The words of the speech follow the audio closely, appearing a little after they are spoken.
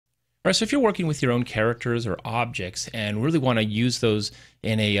All right, so if you're working with your own characters or objects and really want to use those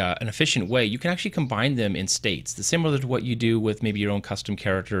in an efficient way, you can actually combine them in states. Similar to what you do with maybe your own custom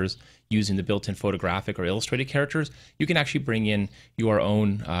characters using the built-in photographic or illustrated characters, you can actually bring in your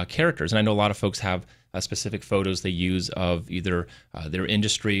own characters. And I know a lot of folks have specific photos they use of either their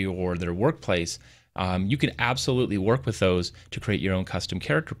industry or their workplace. You can absolutely work with those to create your own custom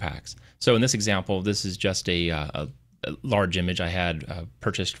character packs. So in this example, this is just a large image I had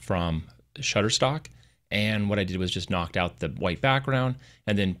purchased from Shutterstock, and what I did was just knocked out the white background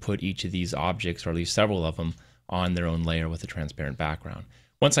and then put each of these objects, or at least several of them, on their own layer with a transparent background.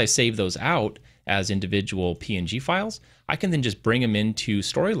 Once I save those out as individual PNG files, I can then just bring them into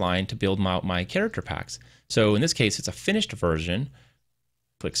Storyline to build out my character packs. So in this case, it's a finished version.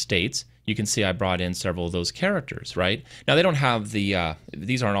 Click States. You can see I brought in several of those characters, right? Now they don't have the,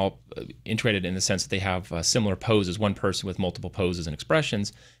 these aren't all integrated in the sense that they have similar poses, one person with multiple poses and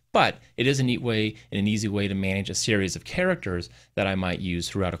expressions, but it is a neat way and an easy way to manage a series of characters that I might use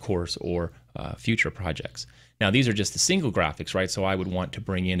throughout a course or future projects. Now these are just the single graphics, right? So I would want to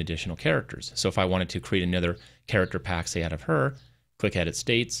bring in additional characters. So if I wanted to create another character pack, say out of her, click Edit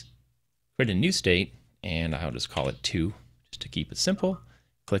States, create a new state, and I'll just call it 2, just to keep it simple.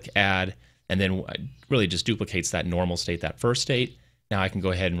 Click Add, and then really just duplicates that normal state, that first state. Now I can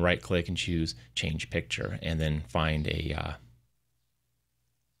go ahead and right click and choose Change Picture, and then find a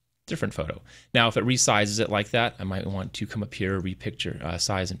different photo. Now if it resizes it like that, I might want to come up here, repicture,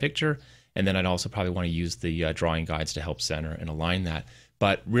 size and picture, and then I'd also probably want to use the drawing guides to help center and align that.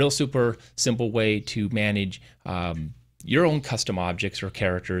 But real super simple way to manage your own custom objects or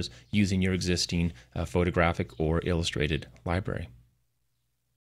characters using your existing photographic or illustrated library.